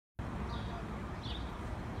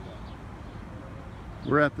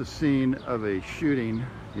We're at the scene of a shooting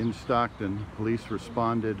in Stockton. Police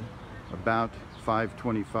responded about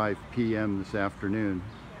 5:25 p.m. this afternoon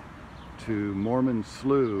to Mormon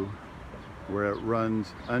Slough, where it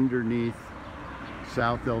runs underneath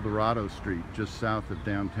South El Dorado Street, just south of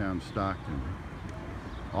downtown Stockton.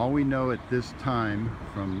 All we know at this time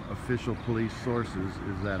from official police sources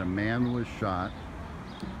is that a man was shot.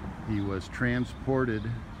 He was transported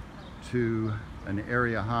to an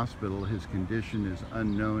area hospital. His condition is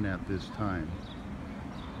unknown at this time.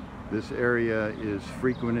 This area is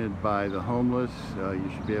frequented by the homeless. You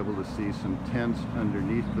should be able to see some tents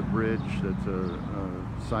underneath the bridge. That's a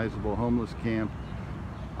sizable homeless camp.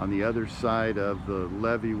 On the other side of the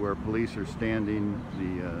levee where police are standing,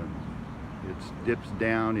 it dips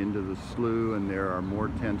down into the slough, and there are more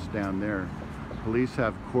tents down there. Police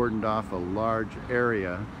have cordoned off a large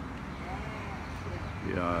area,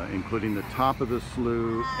 including the top of the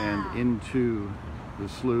slough and into the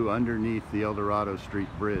slough underneath the El Dorado Street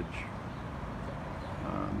Bridge.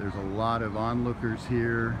 There's a lot of onlookers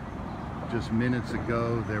here. Just minutes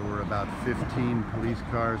ago there were about 15 police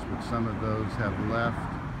cars, but some of those have left.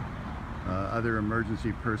 Other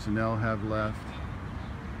emergency personnel have left.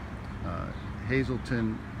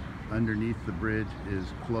 Hazleton underneath the bridge is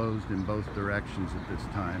closed in both directions at this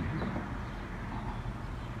time.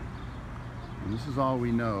 And this is all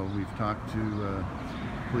we know. We've talked to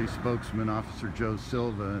police spokesman Officer Joe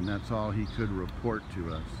Silva, and that's all he could report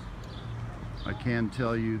to us. I can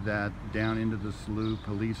tell you that down into the slough,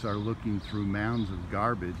 police are looking through mounds of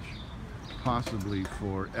garbage, possibly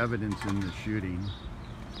for evidence in the shooting.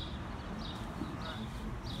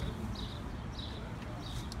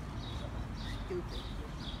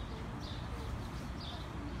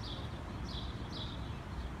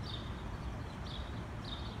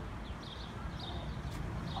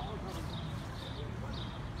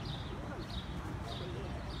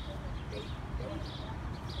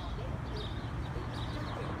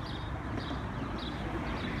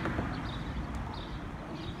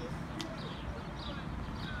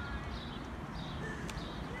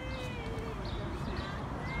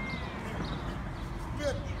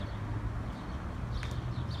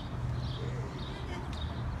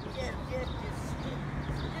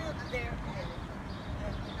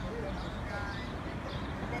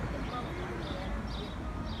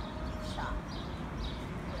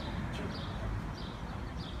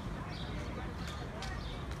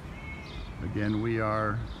 Again, we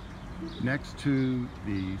are next to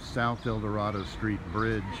the South El Dorado Street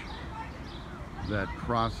Bridge that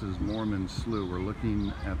crosses Mormon Slough. We're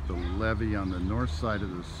looking at the levee on the north side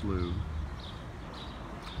of the slough,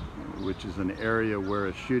 which is an area where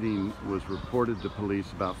a shooting was reported to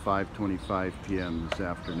police about 5:25 p.m. this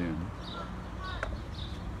afternoon.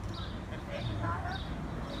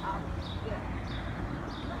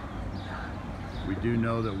 We do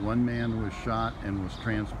know that one man was shot and was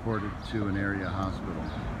transported to an area hospital.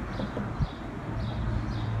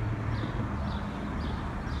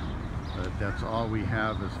 But that's all we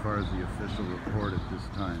have as far as the official report at this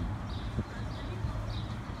time.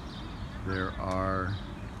 There are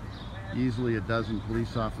easily a dozen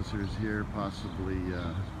police officers here, possibly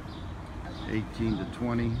 18 to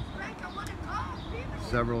 20.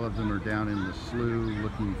 Several of them are down in the slough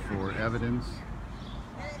looking for evidence.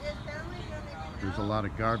 There's a lot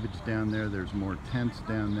of garbage down there. There's more tents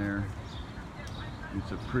down there.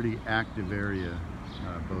 It's a pretty active area,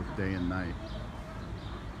 both day and night.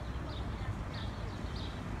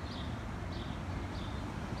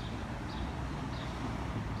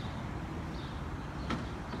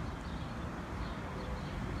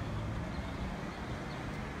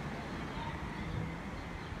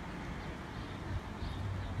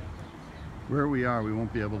 Where we are, we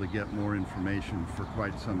won't be able to get more information for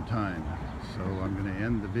quite some time. So I'm going to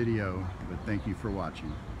end the video, but thank you for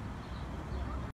watching.